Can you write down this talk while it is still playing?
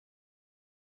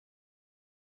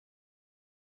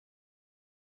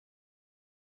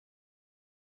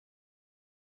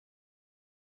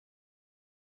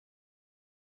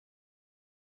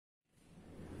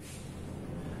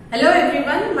Hello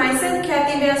everyone, myself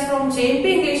Khyati Vyas from JNP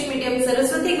English Medium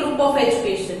Saraswati Group of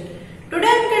Education. Today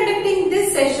I am conducting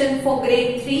this session for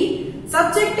grade 3.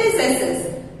 Subject is SS.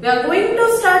 We are going to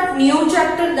start new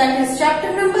chapter, that is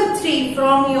chapter number 3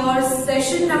 from your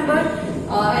session number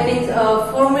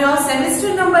from your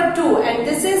semester number 2, and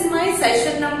this is my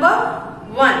session number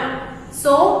 1.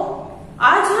 So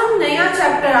आज हम नया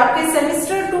chapter आपके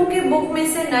semester 2 के book में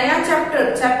से नया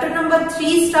chapter number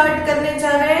 3 start करने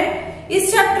जा रहे हैं।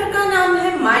 इस चैप्टर का नाम है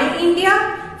माई India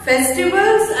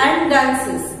festivals and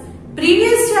dances.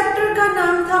 Previous chapter का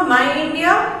नाम था माई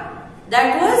India,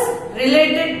 that was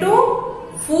related to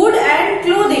food and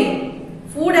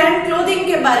clothing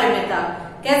के बारे में था।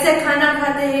 कैसे खाना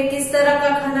खाते हैं, किस तरह का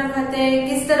खाना खाते हैं,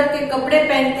 किस तरह के कपड़े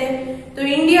पहनते हैं। तो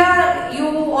India, you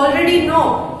already know,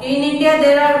 in India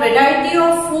there are variety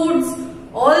of foods,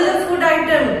 all the food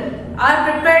item are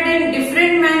prepared in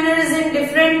different manners in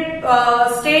different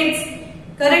states.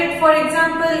 Correct? For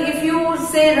example, if you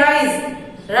say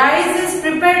rice is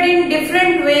prepared in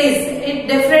different ways in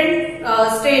different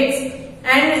states,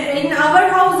 and in our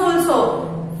house also,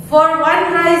 for one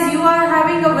rice you are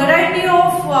having a variety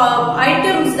of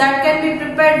items that can be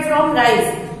prepared from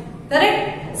rice. Correct?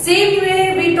 Same way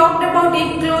we talked about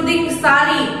in clothing,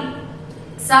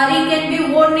 sari can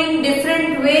be worn in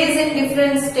different ways in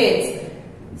different states.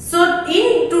 So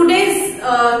in today's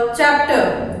chapter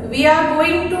we are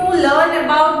going to learn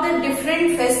about the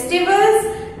different festivals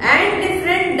and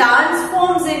different dance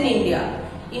forms in India.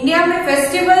 India में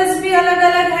festivals भी अलग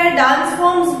अलग है, dance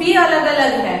forms भी अलग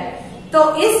अलग है। तो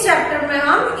इस चैप्टर में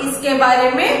हम इसके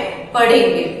बारे में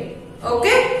पढ़ेंगे।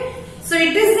 Okay, so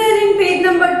it is there in page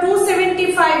number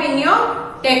 275 in your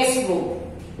text book.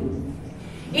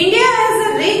 India has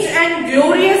a rich and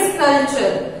glorious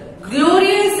culture.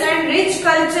 Glorious and rich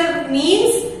culture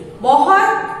means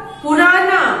बहुत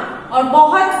पुराना और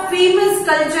बहुत फेमस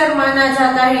कल्चर माना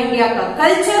जाता है इंडिया का.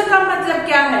 कल्चर का मतलब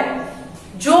क्या है?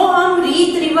 जो हम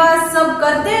रीत रिवाज सब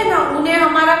करते हैं ना, उन्हें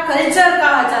हमारा कल्चर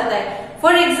कहा जाता है.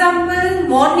 For example,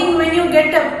 morning when you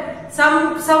get up,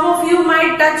 some of you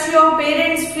might touch your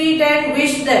parents feet and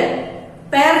wish them.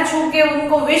 पैर छू के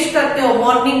उनको विश करते हो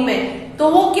मॉर्निंग में, तो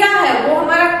वो क्या है? वो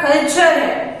हमारा कल्चर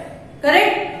है.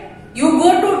 Correct? You go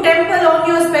to temple on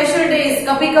your special days.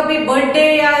 कभी कभी बर्थडे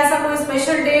या ऐसा कोई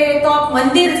स्पेशल डे है तो आप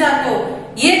मंदिर जाते हो.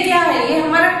 ये क्या है? ये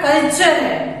हमारा कल्चर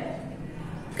है.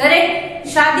 करेक्ट?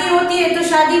 शादी होती है तो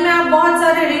शादी में आप बहुत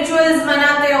सारे रिचुअल्स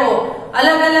मनाते हो.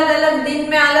 अलग दिन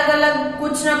में अलग अलग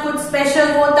कुछ ना कुछ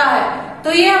स्पेशल होता है.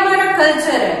 तो ये हमारा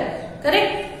कल्चर है.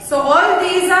 Correct? So all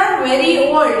these are very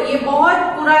old. ये बहुत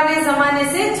पुराने जमाने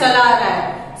से चला आ रहा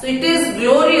है. So it is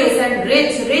glorious and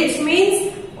rich. Rich means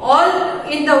all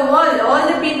in the world, all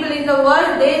the people in the world,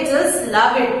 they just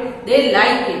love it, they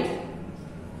like it.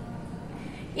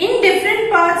 In different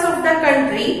parts of the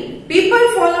country, people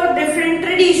follow different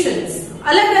traditions.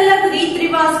 अलग अलग रीत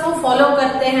रिवाज को follow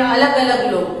करते हैं अलग अलग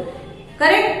लोग.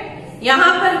 करेक्ट?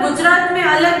 यहाँ पर गुजरात में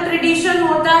अलग ट्रेडिशन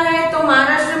होता है तो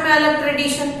महाराष्ट्र में अलग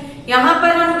ट्रेडिशन. यहाँ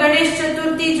पर हम गणेश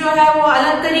चतुर्थी जो है वो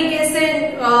अलग तरीके से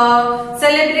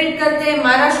सेलिब्रेट करते हैं,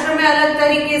 महाराष्ट्र में अलग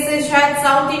तरीके से, शायद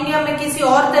साउथ इंडिया में किसी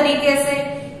और तरीके से.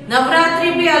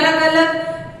 नवरात्रि भी अलग अलग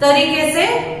तरीके से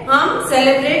हम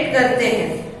सेलिब्रेट करते हैं.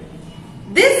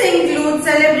 This include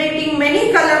celebrating many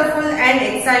colourful and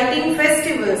exciting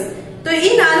festivals. तो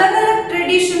इन अलग अलग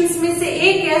ट्रेडिशंस में से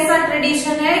एक ऐसा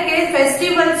ट्रेडिशन है कि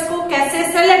फेस्टिवल्स को कैसे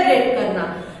सेलिब्रेट करना.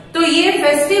 तो ये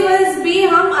फेस्टिवल्स भी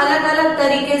हम अलग अलग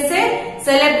तरीके से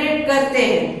सेलिब्रेट करते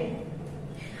हैं.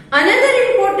 Another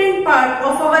important part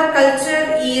of our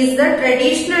culture is the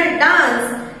traditional dance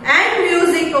and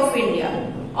music of India.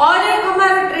 और एक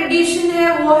हमारा ट्रेडिशन है,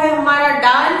 वो है हमारा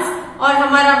डांस और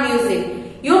हमारा music.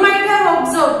 You might have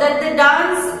observe that the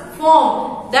dance form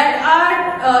that are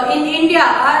in India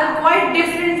are quite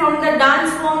different from the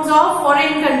dance forms of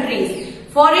foreign countries.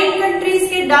 Foreign countries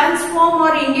के डांस फॉर्म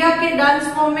और इंडिया के डांस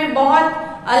फॉर्म में बहुत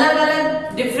अलग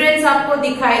अलग difference आपको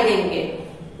दिखाई देंगे.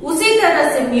 उसी तरह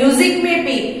से म्यूजिक में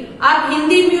भी आप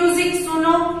हिंदी म्यूजिक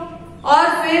सुनो और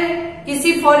फिर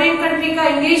किसी फॉरेन कंट्री का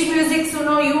इंग्लिश म्यूजिक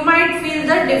सुनो, you might feel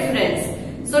the difference.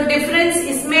 So difference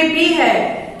इसमें भी है.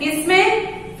 किसमें?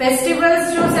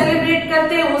 फेस्टिवल्स जो सेलिब्रेट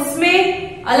करते हैं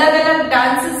उसमें, अलग अलग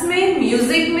डांसेस में,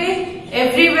 म्यूजिक में,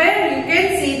 everywhere you can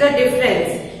see the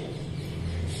difference.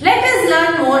 Let us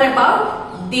learn more about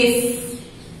this.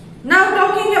 Now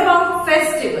talking about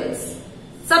festivals.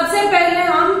 सबसे पहले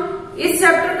हम इस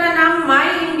चैप्टर का नाम माई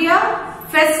इंडिया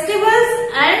फेस्टिवल्स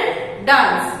एंड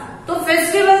डांस. तो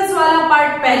फेस्टिवल्स वाला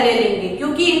पार्ट पहले लेंगे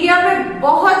क्योंकि इंडिया में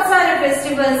बहुत सारे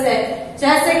फेस्टिवल्स है,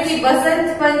 जैसे कि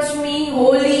बसंत पंचमी,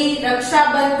 होली,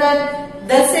 रक्षाबंधन,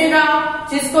 दशहरा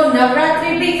जिसको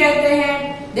नवरात्रि भी कहते हैं,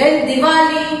 then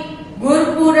Diwali,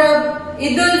 Gurpurab,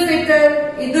 Eid ul Fitr,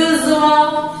 Eid ul Zuha,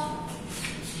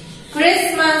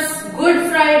 Christmas, good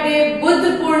Friday,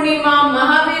 Buddha Purnima,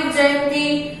 Mahavir Jayanti,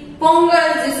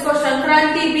 Pongal जिसको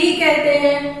संक्रांति भी कहते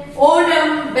हैं, ओणम,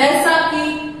 बैसाखी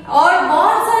और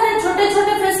बहुत सारे छोटे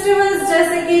छोटे फेस्टिवल्स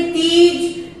जैसे कि तीज,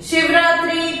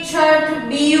 शिवरात्रि, छठ,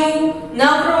 बिहू,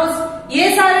 नवरोज, ये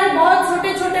सारे बहुत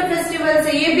छोटे छोटे फेस्टिवल्स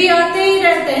है, ये भी आते ही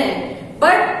रहते हैं।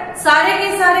 बट सारे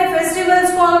के सारे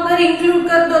फेस्टिवल्स को अगर इंक्लूड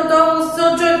कर दो तो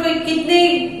सोचो कि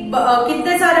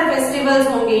कितने सारे फेस्टिवल्स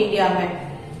होंगे इंडिया में।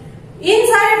 इन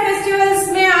सारे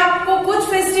फेस्टिवल्स में आपको कुछ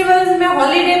फेस्टिवल्स में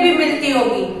हॉलीडे भी मिलती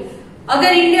होगी।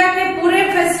 अगर इंडिया के पूरे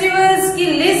फेस्टिवल्स की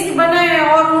लिस्ट बनाए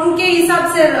और उनके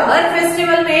हिसाब से हर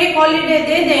फेस्टिवल में एक हॉलीडे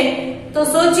दे दें तो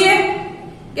सोचिए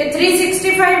कि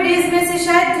 365 डेज में से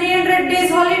शायद 300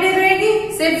 डेज हॉलीडे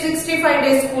रहेगी, सिर्फ 65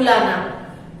 डेज स्कूल आना।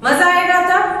 मजा आएगा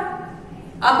तब?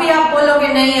 अभी आप बोलोगे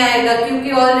नहीं आएगा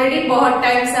क्योंकि ऑलरेडी बहुत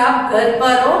टाइम से आप घर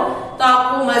पर हो, तो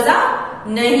आपको मजा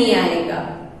नहीं आएगा,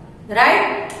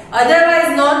 राइट? अदरवाइज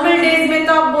नॉर्मल डेज में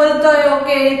तो आप बोलते हो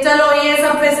ओके चलो ये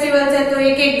सब फेस्टिवल्स है तो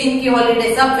एक एक दिन की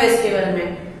हॉलीडे सब फेस्टिवल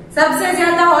में। सबसे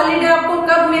ज्यादा हॉलीडे आपको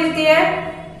कब मिलती है?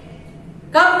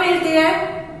 कब मिलती है?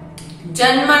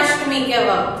 जन्माष्टमी के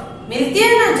वक्त मिलती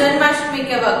है ना। जन्माष्टमी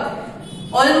के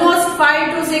वक्त ऑलमोस्ट 5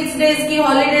 to 6 डेज की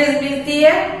हॉलीडेज मिलती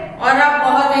है और आप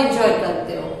बहुत एंजॉय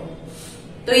करते हो।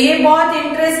 तो ये बहुत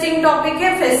इंटरेस्टिंग टॉपिक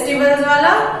है फेस्टिवल्स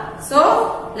वाला। So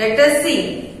let us C.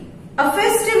 A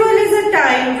festival is a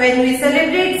time when we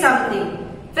celebrate something.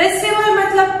 Festival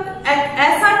मतलब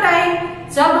ऐसा टाइम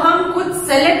जब हम कुछ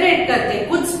सेलिब्रेट करते हैं,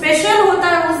 कुछ स्पेशल होता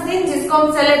है उस दिन जिसको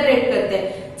हम सेलिब्रेट करते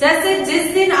हैं। जैसे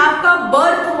जिस दिन आपका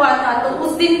बर्थ हुआ था तो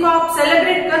उस दिन को आप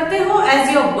सेलिब्रेट करते हो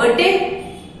एज योर बर्थडे।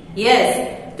 यस,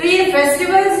 तो ये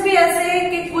फेस्टिवल्स भी ऐसे है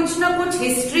कि कुछ ना कुछ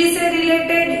हिस्ट्री से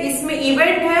रिलेटेड इसमें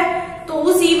इवेंट है, तो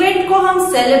उस इवेंट को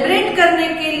हम सेलिब्रेट करने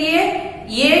के लिए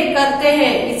ये करते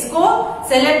हैं, इसको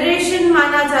सेलिब्रेशन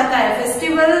माना जाता है।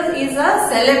 Festival is a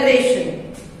celebration.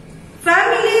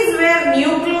 Families where new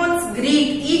clothes, greet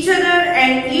each other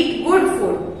and eat good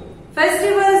food.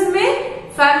 Festivals में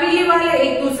फैमिली वाले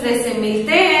एक दूसरे से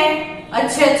मिलते हैं,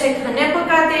 अच्छे अच्छे खाने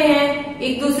पकाते हैं,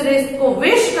 एक दूसरे को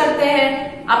विश करते हैं।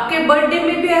 आपके बर्थडे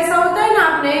में भी ऐसा होता है ना,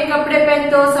 आप नए कपड़े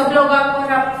पहनते हो, सब लोग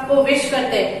आपको विश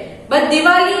करते हैं। बट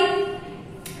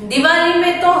दिवाली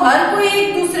में तो हर कोई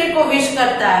एक दूसरे को विश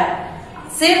करता है।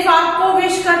 सिर्फ आपको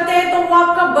विश करते हैं तो वो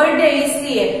आपका बर्थडे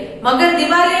इसलिए, मगर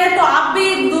दिवाली है तो आप भी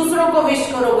एक दूसरों को विश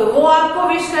करोगे, वो आपको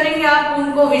विश करेंगे, आप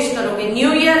उनको विश करोगे।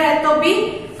 न्यू ईयर है तो भी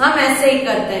हम ऐसे ही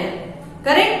करते हैं,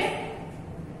 करेक्ट?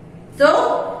 तो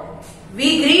we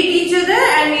greet each other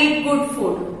and eat good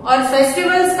food. और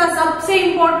फेस्टिवल्स का सबसे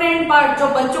इम्पोर्टेंट पार्ट जो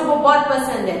बच्चों को बहुत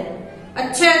पसंद है,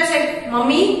 अच्छे अच्छे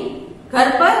मम्मी घर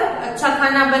पर अच्छा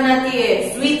खाना बनाती है,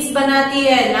 स्वीट्स बनाती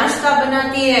है, नाश्ता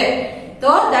बनाती है, तो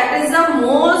that is the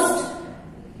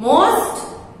most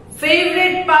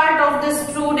favourite part of the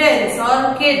students और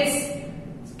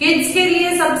किड्स के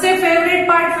लिए सबसे फेवरेट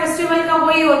पार्ट फेस्टिवल का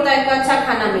वही होता है कि अच्छा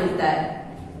खाना मिलता है।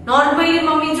 नॉर्मली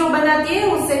मम्मी जो बनाती है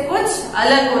उससे कुछ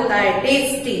अलग होता है,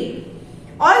 tasty.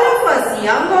 All of us,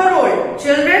 young और ओल्ड,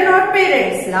 चिल्ड्रन और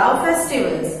पेरेंट्स, लव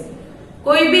फेस्टिवल्स।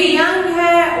 कोई भी यंग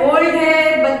है, ओल्ड है,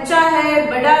 बच्चा है,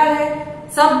 बड़ा है,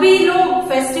 सभी लोग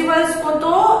फेस्टिवल्स को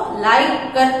तो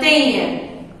लाइक करते ही हैं।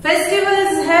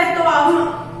 फेस्टिवल्स है तो हम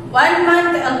 1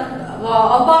 month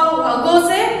अगो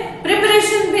से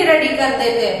प्रिपरेशन भी रेडी कर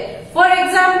देते हैं। फॉर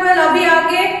एग्जाम्पल अभी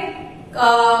आगे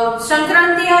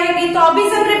संक्रांति आएगी तो अभी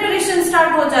से प्रिपरेशन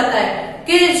स्टार्ट हो जाता है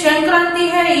कि संक्रांति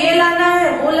है, ये लाना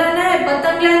है, वो लाना है,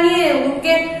 पतंग लानी है,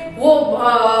 उनके वो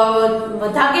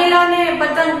धागे लाने हैं,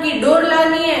 पतंग की डोर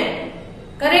लानी है,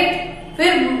 करेक्ट?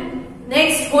 फिर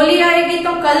नेक्स्ट होली आएगी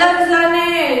तो कलर्स लाने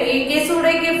हैं,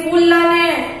 केसुड़े के फूल लाने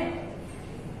हैं।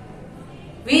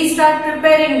 वी स्टार्ट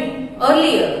प्रिपेयरिंग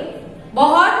अर्लियर,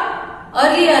 बहुत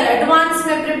अर्लियर एडवांस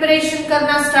में प्रिपरेशन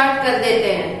करना स्टार्ट कर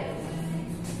देते हैं।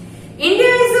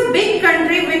 India is a big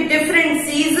country with different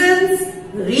seasons,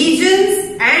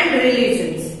 regions and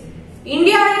religions.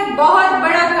 India एक बहुत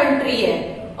बड़ा कंट्री है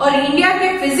और इंडिया के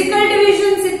फिजिकल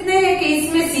डिविजन्स इतने हैं कि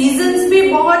इसमें सीजन्स भी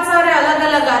बहुत सारे अलग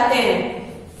अलग आते हैं,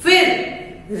 फिर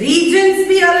रीजन्स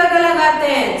भी अलग अलग आते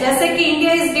हैं। जैसे कि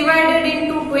India is divided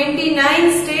into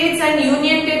 29 states and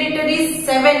union territories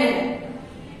 7 है,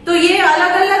 तो ये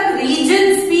अलग अलग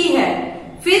रीजन्स भी है।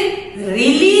 फिर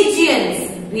रिलीजियंस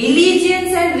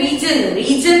एंड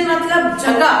रीजन मतलब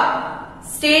जगह,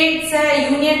 स्टेट्स है,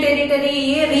 यूनियन टेरिटरी,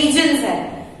 ये रीजन्स है।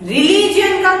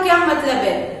 रिलीजियन का क्या मतलब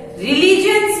है?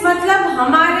 रिलीजियंस मतलब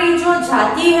हमारी जो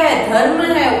जाति है, धर्म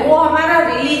है, वो हमारा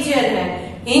रिलीजियन है।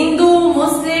 हिंदू,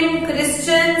 मुस्लिम,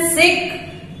 क्रिश्चियन, सिख,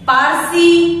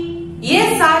 पारसी, ये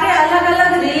सारे अलग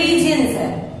अलग रिलीजियंस है,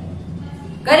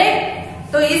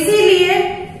 करेक्ट। तो इसीलिए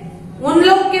उन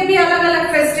लोग के भी अलग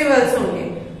अलग फेस्टिवल्स होंगे।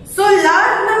 So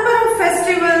large number of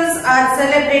festivals are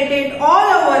celebrated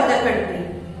all over the country.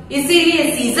 इसीलिए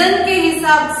सीजन के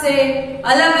हिसाब से,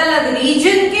 अलग अलग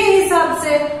रीजन के हिसाब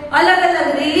से, अलग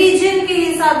अलग रिलीजन के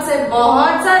हिसाब से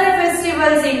बहुत सारे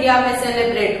फेस्टिवल्स इंडिया में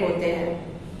सेलिब्रेट होते हैं।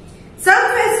 Some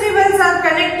festivals are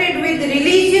connected with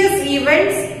religious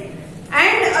events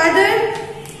and other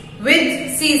with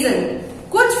season.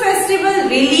 कुछ फेस्टिवल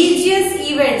रिलीजियस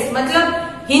इवेंट्स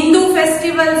मतलब हिंदू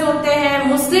फेस्टिवल्स होते हैं,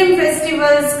 मुस्लिम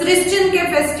फेस्टिवल्स, क्रिश्चियन के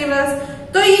फेस्टिवल्स,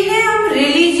 तो इन्हें हम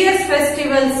रिलीजियस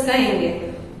फेस्टिवल्स कहेंगे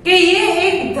कि ये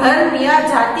एक धर्म या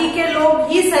जाति के लोग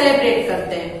ही सेलिब्रेट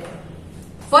करते हैं।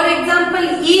 फॉर एग्जाम्पल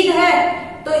ईद है,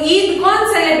 तो ईद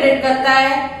कौन सेलिब्रेट करता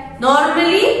है?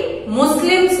 नॉर्मली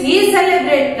मुस्लिम्स ही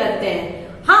सेलिब्रेट करते हैं।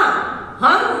 हाँ,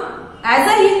 हम एज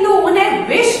अ हिंदू उन्हें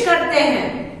विश करते हैं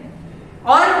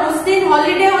और उस दिन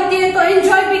हॉलीडे होती है तो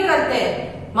एंजॉय भी करते हैं,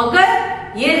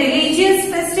 मगर ये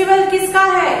रिलीजियस फेस्टिवल किसका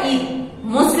है? ईद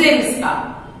मुस्लिम्स का,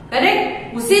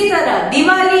 करेक्ट। उसी तरह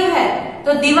दिवाली है,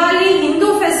 तो दिवाली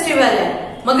हिंदू फेस्टिवल है,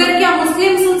 मगर क्या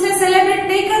मुस्लिम्स उसे सेलिब्रेट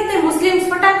नहीं करते? मुस्लिम्स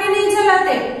पटाखे नहीं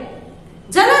जलाते?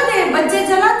 जलाते हैं, बच्चे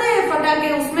जलाते हैं पटाखे,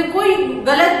 उसमें कोई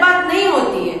गलत बात नहीं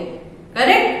होती है,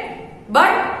 करेक्ट।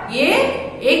 बट ये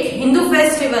एक हिंदू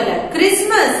फेस्टिवल है।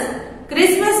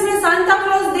 क्रिसमस में सांता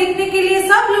क्लॉज देखने के लिए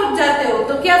सब लोग जाते हो,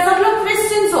 तो क्या सब लोग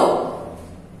क्रिश्चियंस हो?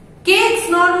 केक्स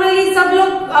नॉर्मली सब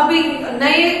लोग अभी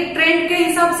नए ट्रेंड के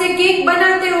हिसाब से केक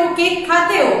बनाते हो, केक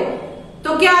खाते हो,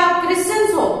 तो क्या आप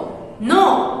क्रिश्चियंस हो? No,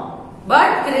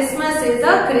 but Christmas is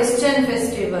a Christian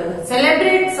festival,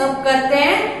 celebrate सब करते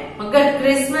हैं, मगर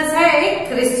क्रिसमस है एक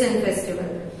क्रिश्चियन फेस्टिवल।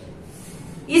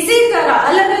 इसी तरह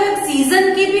अलग अलग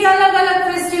सीजन की भी अलग अलग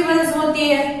फेस्टिवल्स होती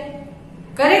है,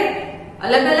 करेक्ट।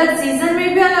 अलग अलग सीजन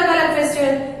में भी अलग अलग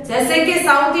फेस्टिवल, जैसे कि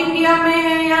साउथ इंडिया में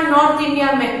है या नॉर्थ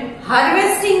इंडिया में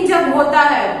हार्वेस्टिंग जब होता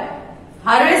है,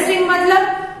 हार्वेस्टिंग मतलब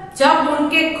जब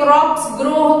उनके क्रॉप्स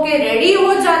ग्रो होके रेडी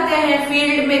हो जाते हैं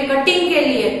फील्ड में कटिंग के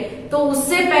लिए, तो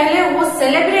उससे पहले वो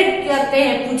सेलिब्रेट करते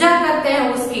हैं, पूजा करते हैं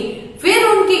उसकी, फिर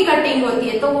उनकी कटिंग होती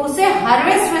है, तो उसे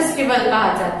हार्वेस्ट फेस्टिवल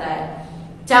कहा जाता है।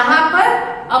 जहां पर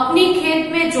अपनी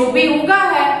खेत में जो भी उगा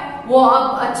है वो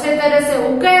अब अच्छे तरह से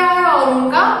उग गया है और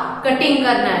उनका कटिंग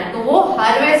करना है, तो वो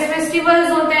हार्वेस्ट फेस्टिवल्स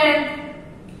होते हैं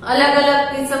अलग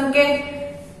अलग किस्म के।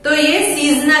 तो ये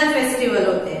सीजनल फेस्टिवल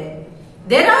होते हैं।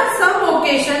 There are some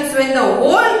occasions when the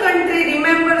whole country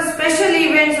remember special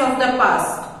events of the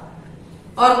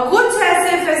past, और कुछ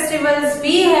ऐसे फेस्टिवल्स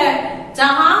भी है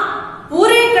जहां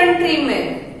पूरे कंट्री में,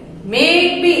 may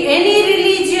it be any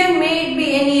religion, may it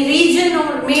be any reason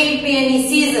और may it be any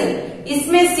season,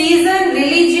 इसमें सीजन,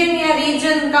 रिलीजन या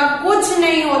रीजन का कुछ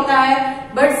नहीं होता है,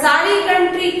 बट सारी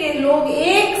कंट्री के लोग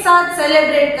एक साथ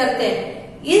सेलिब्रेट करते हैं।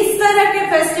 इस तरह के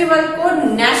फेस्टिवल को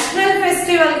नेशनल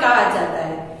फेस्टिवल कहा जाता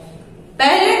है।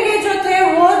 पहले के जो थे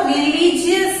वो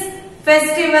रिलीजियस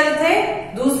फेस्टिवल थे।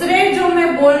 दूसरे जो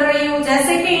मैं बोल रही हूँ,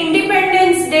 जैसे कि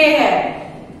इंडिपेंडेंस डे है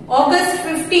अगस्त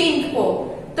 15 को,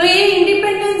 तो ये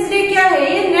इंडिपेंडेंस डे क्या है?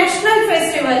 ये नेशनल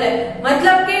फेस्टिवल है,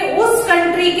 मतलब कि उस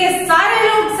कंट्री के सारे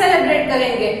लोग सेलिब्रेट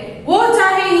करेंगे, वो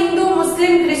चाहे हिंदू,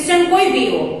 मुस्लिम, क्रिश्चियन कोई भी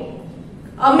हो,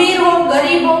 अमीर हो,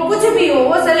 गरीब हो, कुछ भी हो,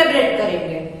 वो सेलिब्रेट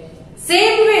करेंगे।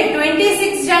 सेम वे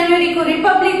 26 जनवरी को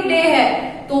रिपब्लिक डे है,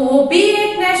 तो वो भी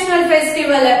एक नेशनल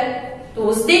फेस्टिवल है, तो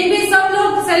उस दिन भी सब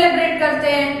लोग सेलिब्रेट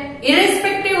करते हैं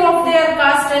irrespective of their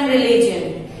caste and religion,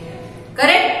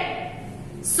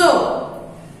 correct. सो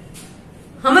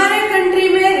हमारे कंट्री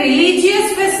में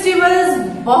रिलीजियस फेस्टिवल्स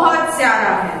बहुत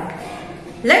सारा है।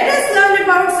 Let us learn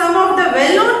about some of the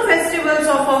well known festivals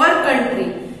of our country.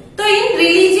 तो इन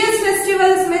रिलीजियस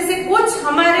फेस्टिवल्स में से कुछ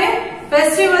हमारे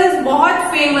फेस्टिवल्स बहुत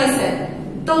फेमस है,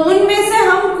 तो उनमें से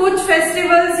हम कुछ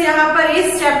फेस्टिवल्स यहाँ पर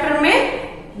इस चैप्टर में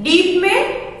डीप में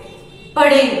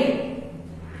पढ़ेंगे।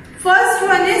 First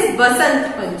one is Basant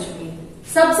Panchami.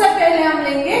 सबसे पहले हम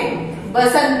लेंगे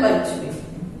Basant Panchami.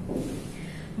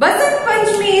 Basant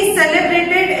Panchami is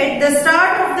celebrated at the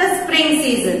start of the spring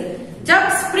season. जब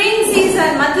स्प्रिंग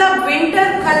सीजन मतलब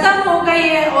विंटर खत्म हो गई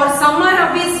है और समर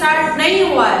अभी स्टार्ट नहीं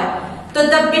हुआ है, तो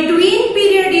the between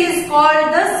period is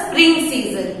called the spring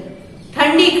season.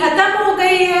 ठंडी खत्म हो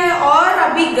गई है और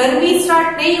अभी गर्मी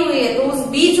स्टार्ट नहीं हुई है, तो उस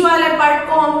बीच वाले पार्ट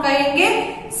को हम कहेंगे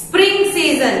स्प्रिंग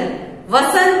सीजन,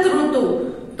 वसंत ऋतु।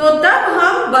 तो तब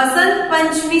हम बसंत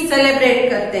पंचमी सेलिब्रेट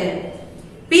करते हैं।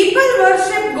 People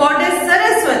worship goddess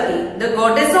Saraswati, the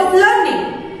goddess of learning.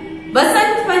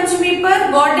 Basant Panchami पर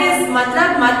गॉडेस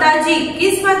मतलब माताजी,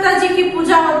 किस माताजी की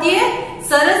पूजा होती है?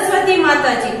 सरस्वती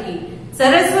माताजी की।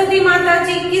 सरस्वती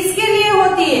माताजी किसके लिए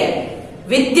होती है?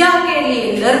 विद्या के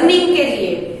लिए, लर्निंग के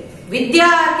लिए। विद्या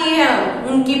आती है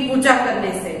उनकी पूजा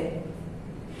करने से।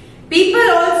 People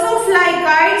also fly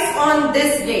kites on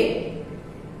this day.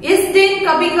 इस दिन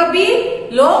कभी कभी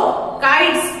लोग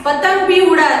काइट्स, पतंग भी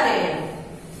उड़ाते हैं।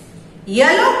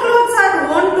 Yellow clothes are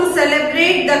worn to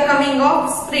celebrate the coming of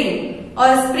spring.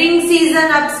 और स्प्रिंग सीजन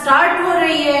अब स्टार्ट हो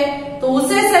रही है, तो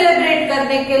उसे सेलिब्रेट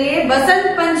करने के लिए बसंत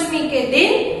पंचमी के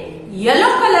दिन येलो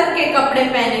कलर के कपड़े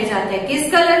पहने जाते हैं।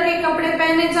 किस कलर के कपड़े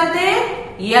पहने जाते हैं?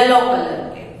 येलो कलर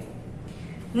के।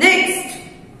 Next,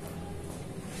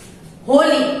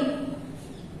 Holi.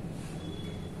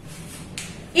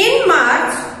 In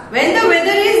March, when the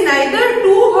weather is neither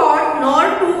too hot nor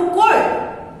too cold,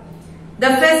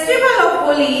 the festival of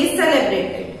Holi is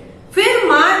celebrated. फिर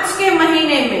मार्च के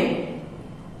महीने में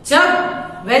जब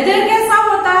वेदर कैसा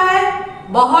होता है,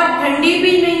 बहुत ठंडी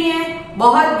भी नहीं है,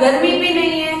 बहुत गर्मी भी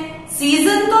नहीं है,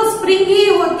 सीजन तो स्प्रिंग ही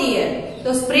होती है,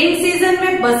 तो स्प्रिंग सीजन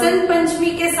में बसंत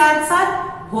पंचमी के साथ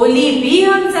साथ होली भी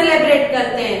हम सेलिब्रेट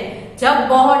करते हैं। जब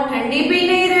बहुत ठंडी भी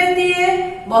नहीं रहती है,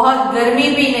 बहुत गर्मी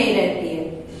भी नहीं रहती है,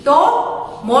 तो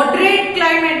मॉडरेट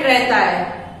क्लाइमेट रहता है,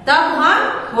 तब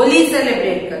हम होली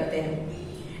सेलिब्रेट करते हैं।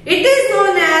 It is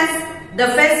known as the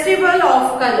festival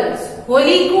of colours.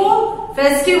 Holi को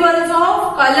फेस्टिवल्स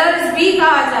ऑफ कलर्स भी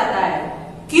कहा जाता है।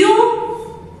 क्यों?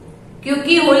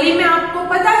 क्योंकि होली में आपको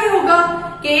पता ही होगा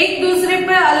कि एक दूसरे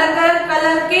पर अलग अलग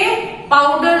कलर के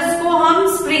पाउडर्स को हम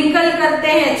स्प्रिंकल करते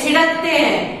हैं, छिड़कते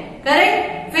हैं,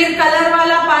 करेक्ट? फिर कलर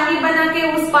वाला पानी बना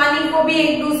के उस पानी को भी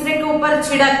एक दूसरे के ऊपर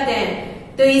छिड़कते हैं,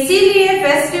 तो इसीलिए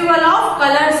फेस्टिवल ऑफ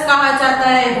कलर्स कहा जाता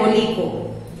है होली को।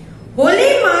 Holi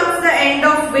marks the end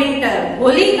of winter.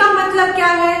 Holi का मतलब क्या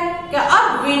है कि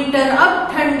अब विंटर,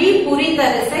 अब ठंडी पूरी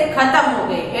तरह से खत्म हो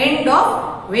गई, end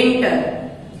of winter.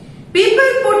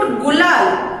 People put गुलाल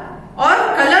और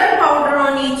colour powder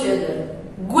on each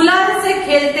other. गुलाल से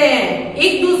खेलते हैं,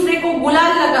 एक दूसरे को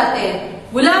गुलाल लगाते हैं।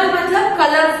 गुलाल मतलब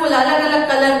कलरफुल, अलग अलग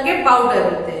कलर के पाउडर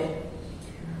होते हैं।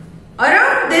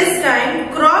 Around this time,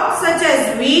 crops such as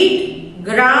wheat,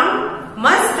 gram,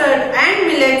 mustard and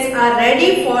millets are ready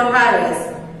for harvest.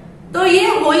 तो ये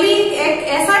होली एक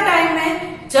ऐसा टाइम है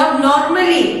जब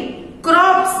नॉर्मली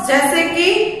क्रॉप्स जैसे कि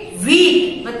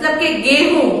व्हीट मतलब के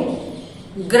गेहूं,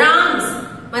 ग्राम्स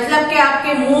मतलब के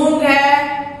आपके मूंग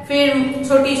है, फिर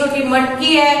छोटी छोटी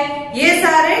मटकी है, ये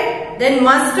सारे, देन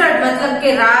मस्टर्ड मतलब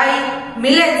के राई,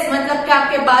 मिलेट्स मतलब के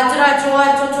आपके बाजरा, ज्वार,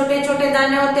 जो छोटे छोटे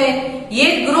दाने होते हैं, ये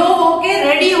ग्रो होके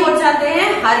रेडी हो जाते हैं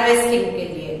हार्वेस्टिंग के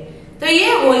लिए। तो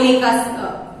ये होली का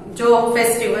जो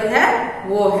फेस्टिवल है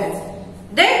वो है।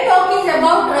 देन टॉकिंग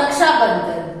अबाउट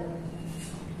रक्षाबंधन,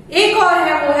 एक और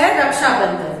है, वो है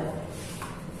रक्षाबंधन।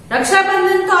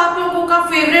 रक्षाबंधन तो आप लोगों का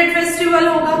फेवरेट फेस्टिवल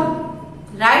होगा,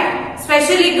 राइट?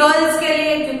 स्पेशली गर्ल्स के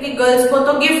लिए, क्योंकि गर्ल्स को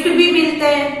तो गिफ्ट भी मिलते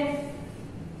हैं।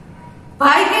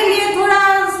 भाई के लिए थोड़ा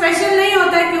स्पेशल नहीं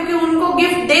होता है क्योंकि उनको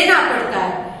गिफ्ट देना पड़ता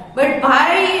है, बट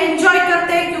भाई एंजॉय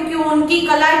करते हैं क्योंकि उनकी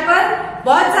कलाई पर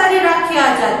बहुत सारी राखी आ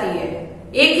जाती है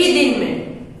एक ही दिन में।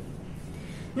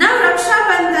 Now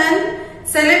Rakshabandhan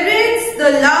celebrates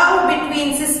the love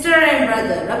between sister and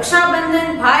brother.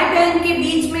 Rakshabandhan भाई बहन के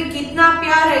बीच में कितना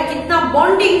प्यार है, कितना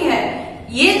बॉन्डिंग है,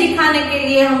 ये दिखाने के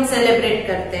लिए हम सेलिब्रेट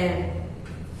करते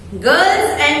हैं।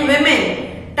 Girls and women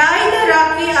tie the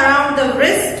rakhi around the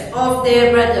wrist of their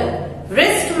brother.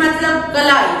 wrist मतलब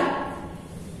कलाई।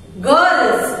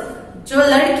 गर्ल्स जो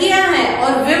लड़कियां हैं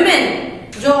और विमेन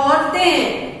जो औरतें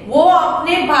हैं, वो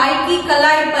अपने भाई की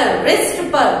कलाई पर,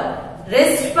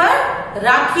 रिस्ट पर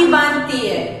राखी बांधती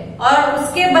है और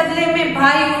उसके बदले में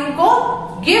भाई उनको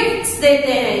गिफ्ट्स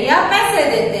देते हैं या पैसे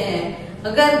देते हैं।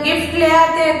 अगर गिफ्ट ले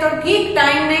आते हैं तो ठीक,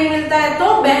 टाइम नहीं मिलता है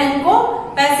तो बहन को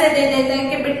पैसे दे देते हैं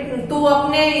कि तू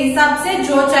अपने हिसाब से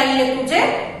जो चाहिए तुझे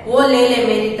वो ले ले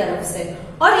मेरी तरफ से।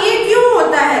 और ये क्यों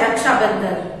होता है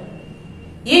रक्षाबंधन?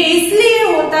 ये इसलिए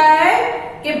होता है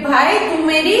कि भाई तुम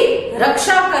मेरी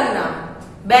रक्षा करना।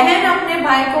 बहन अपने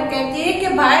भाई को कहती है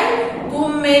कि भाई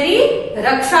तुम मेरी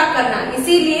रक्षा करना,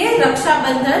 इसीलिए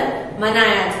रक्षाबंधन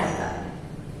मनाया जाता है।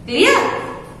 Clear?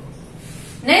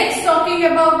 Next talking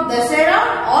about Dussehra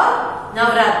और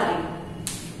नवरात्रि।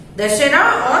 दशहरा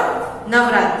और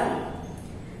Navratri.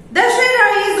 Dussehra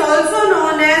is also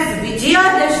known as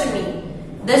Vijayadashami.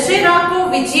 Dussehra को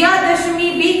विजयादशमी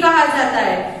भी कहा जाता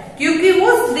है क्योंकि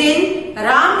उस दिन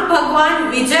राम भगवान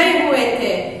विजय हुए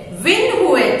थे, विन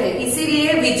हुए थे,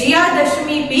 इसीलिए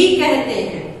विजयादशमी भी कहते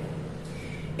हैं।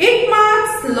 It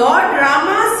marks Lord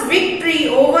रामा's victory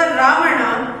over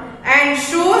Ravana and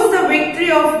shows the victory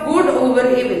of good over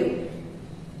evil.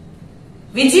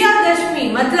 Vijayadashami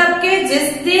मतलब के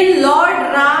जिस दिन लॉर्ड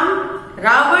राम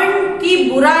रावण की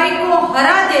बुराई को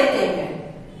हरा देते हैं,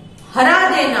 हरा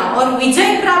देना और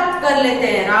विजय प्राप्त कर लेते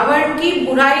हैं। रावण की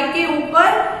बुराई के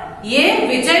ऊपर ये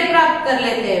विजय प्राप्त कर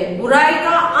लेते हैं, बुराई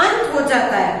का अंत हो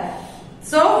जाता है।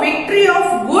 सो victory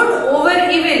of good over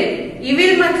evil,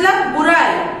 evil मतलब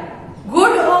बुराई,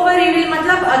 गुड ओवर इविल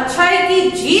मतलब अच्छाई की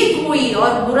जीत हुई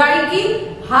और बुराई की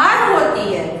हार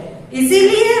होती है,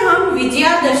 इसीलिए हम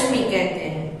विजयादशमी कहते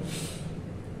हैं।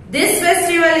 This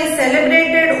festival is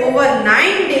celebrated over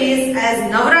 9 days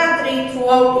as Navratri through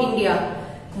out India.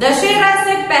 Dussehra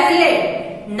से पहले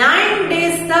 9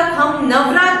 days तक हम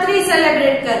नवरात्रि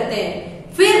सेलिब्रेट करते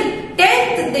हैं। फिर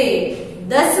 10th डे,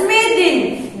 10वें दिन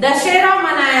दशहरा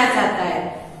मनाया जाता है।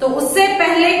 तो उससे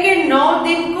पहले के 9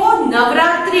 दिन को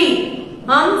नवरात्रि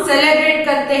हम सेलिब्रेट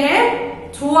करते हैं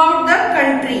through out the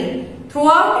country, through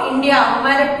out India.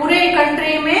 हमारे पूरे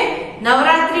कंट्री में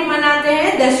नवरात्रि मनाते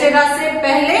हैं दशहरा से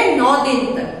पहले 9 दिन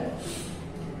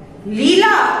तक।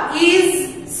 लीला is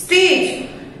stage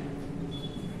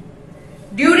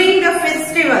during the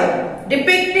festival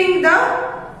depicting the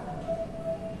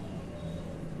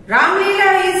Ram Leela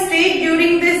is staged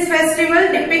during this festival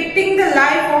depicting the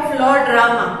life of Lord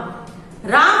Rama.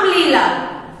 Ram लीला,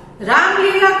 राम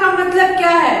लीला का मतलब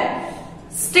क्या है?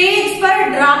 स्टेज पर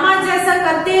ड्रामा जैसा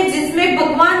करते हैं जिसमें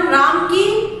भगवान राम की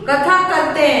कथा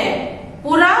करते हैं,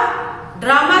 पूरा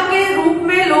ड्रामा के रूप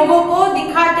में लोगों को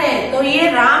दिखाते हैं, तो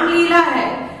ये राम लीला है।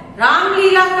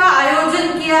 रामलीला का आयोजन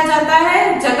किया जाता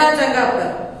है जगह जगह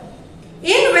पर।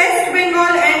 इन waste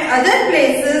Bengal and other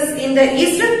places in the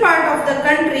eastern part of the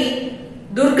country,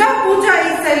 Durga Puja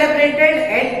is celebrated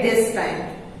at this time.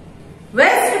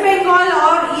 Waste Bengal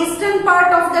और eastern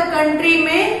part of the country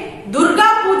में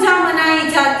दुर्गा पूजा मनाई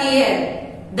जाती है।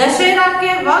 दशहरा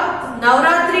के वक्त,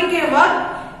 नवरात्रि के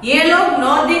वक्त ये लोग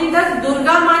 9 दिन तक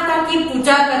दुर्गा माता की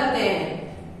पूजा करते हैं।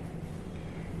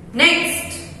 Next,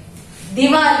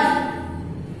 Diwali.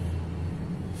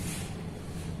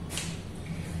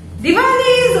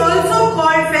 Diwali is also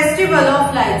called festival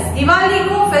of lights. Diwali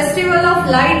को फेस्टिवल ऑफ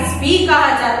लाइट्स भी कहा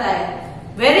जाता है।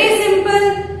 वेरी सिंपल,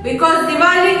 बिकॉज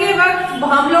दिवाली के वक्त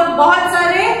हम लोग बहुत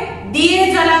सारे दिए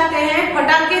जलाते हैं,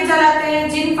 पटाखे जलाते हैं,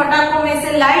 जिन पटाखों में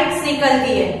से लाइट्स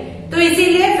निकलती है, तो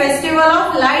इसीलिए फेस्टिवल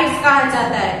ऑफ लाइट्स कहा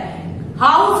जाता है।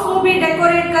 हाउस को भी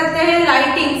डेकोरेट करते हैं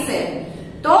लाइटिंग से,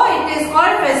 तो it is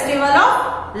called festival of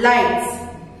lights.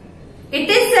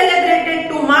 It is celebrated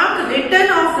to mark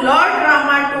return of Lord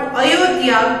Rama to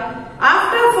Ayodhya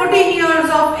after 14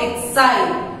 years of exile.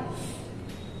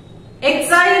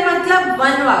 Exile मतलब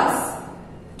वनवास।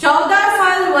 14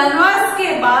 साल वनवास के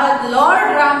बाद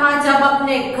लॉर्ड रामा जब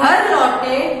अपने घर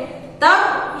लौटे,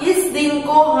 तब इस दिन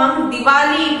को हम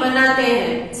दिवाली मनाते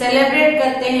हैं, सेलिब्रेट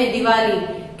करते हैं दिवाली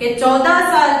के 14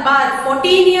 साल बाद,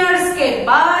 14 इयर्स के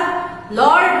बाद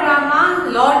लॉर्ड रामा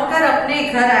लौटकर अपने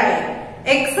घर आए।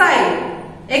 Exile,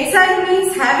 exile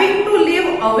means having to live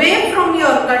away from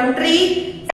your country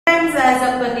as a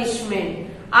punishment.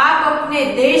 आप अपने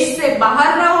देश से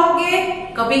बाहर रहोगे,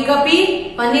 कभी कभी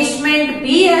पनिशमेंट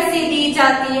भी ऐसी दी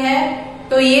जाती है,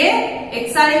 तो ये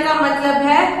एक्साइल का मतलब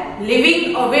है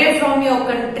living away from your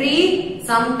country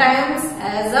sometimes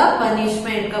as a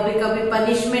punishment. कभी कभी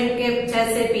पनिशमेंट के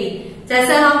जैसे भी,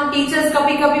 जैसे हम टीचर्स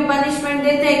कभी कभी पनिशमेंट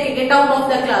देते हैं कि get out of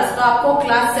the class, तो आपको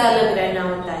क्लास से अलग रहना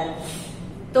होता है,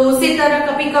 तो उसी तरह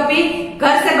कभी कभी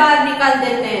घर से बाहर निकाल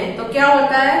देते हैं, तो क्या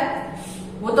होता है,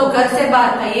 वो तो घर से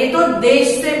बाहर था, ये तो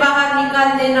देश से बाहर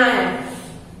निकाल देना है,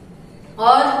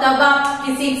 और तब आप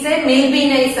किसी से मिल भी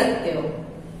नहीं सकते हो।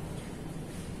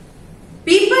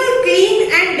 People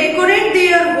clean and decorate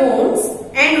their homes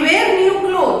and wear new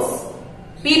clothes.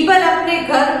 People अपने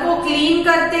घर को क्लीन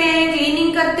करते हैं,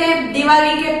 क्लीनिंग करते हैं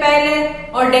दिवाली के पहले,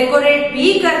 और डेकोरेट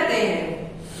भी करते हैं।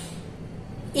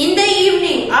 In the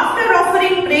evening, after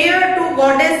offering prayer to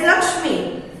Goddess Lakshmi,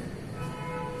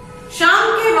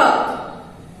 शाम के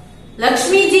वक्त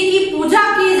लक्ष्मी जी की पूजा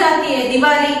की जाती है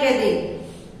दिवाली के दिन।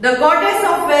 The Goddess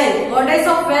of Wealth, Goddess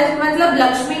of Wealth मतलब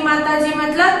लक्ष्मी माता जी,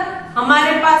 मतलब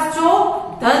हमारे पास जो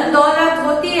धन दौलत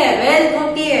होती है, वेल्थ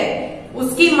होती है,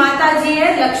 उसकी माता जी है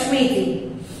Lakshmi ji.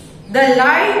 The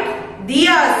light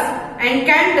diyas and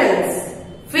candles,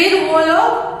 फिर वो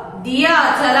लोग दिया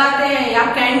जलाते हैं या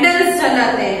कैंडल्स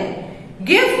जलाते हैं।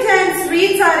 Gifts and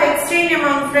sweets are exchange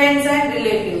among friends and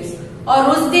relatives, और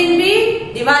उस दिन भी,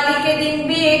 दिवाली के दिन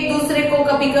भी एक दूसरे को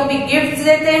कभी कभी गिफ्ट्स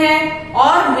देते हैं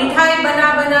और मिठाई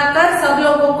बना बनाकर सब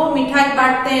लोगों को मिठाई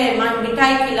बांटते हैं,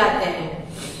 मिठाई खिलाते हैं।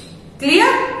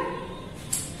 Clear?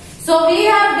 So we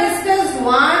have discussed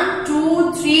 1,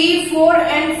 2, 3, 4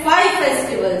 and 5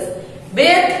 festivals.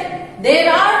 But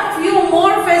there are few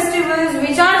more festivals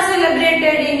which are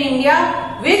celebrated in India,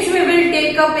 which we will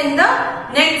take up in the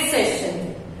next session.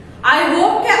 I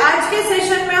hope कि आज के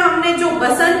सेशन में हमने जो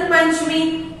बसंत पंचमी,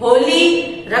 होली,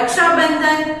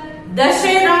 रक्षाबंधन,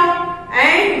 दशहरा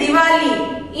एंड दिवाली,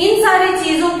 इन सारी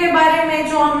चीजों के बारे में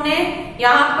जो हमने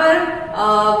यहाँ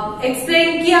पर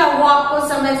एक्सप्लेन किया वो आपको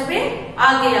समझ में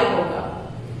आ गया होगा।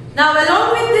 Now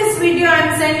along with this video I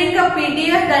am sending a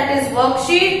PDF that is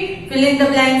worksheet fill in the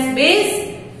blanks base।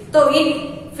 तो इन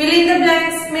fill in the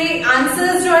blanks में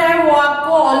आंसर्स जो है वो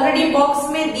आपको ऑलरेडी बॉक्स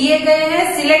में दिए गए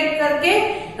हैं, सिलेक्ट करके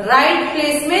राइट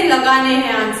प्लेस में लगाने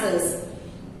हैं answers.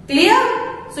 Clear?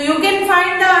 So you can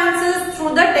find the answers through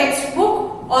the text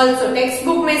book also. Text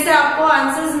book में से आपको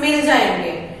आंसर्स मिल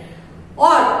जाएंगे।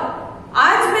 और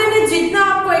आज मैंने जितना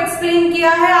आपको एक्सप्लेन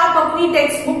किया है आप अपनी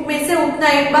टेक्स्ट बुक में से उतना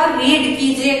एक बार रीड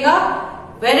कीजिएगा।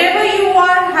 Wherever you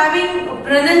are having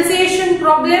pronunciation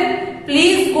problem,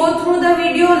 please go through the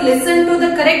video, listen to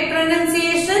the correct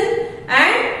pronunciation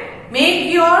and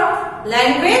make your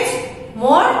language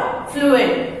more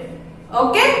fluent.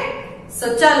 Okay?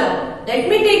 So chalo, let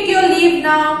me take your leave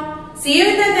now. See you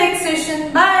in the next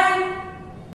session. Bye.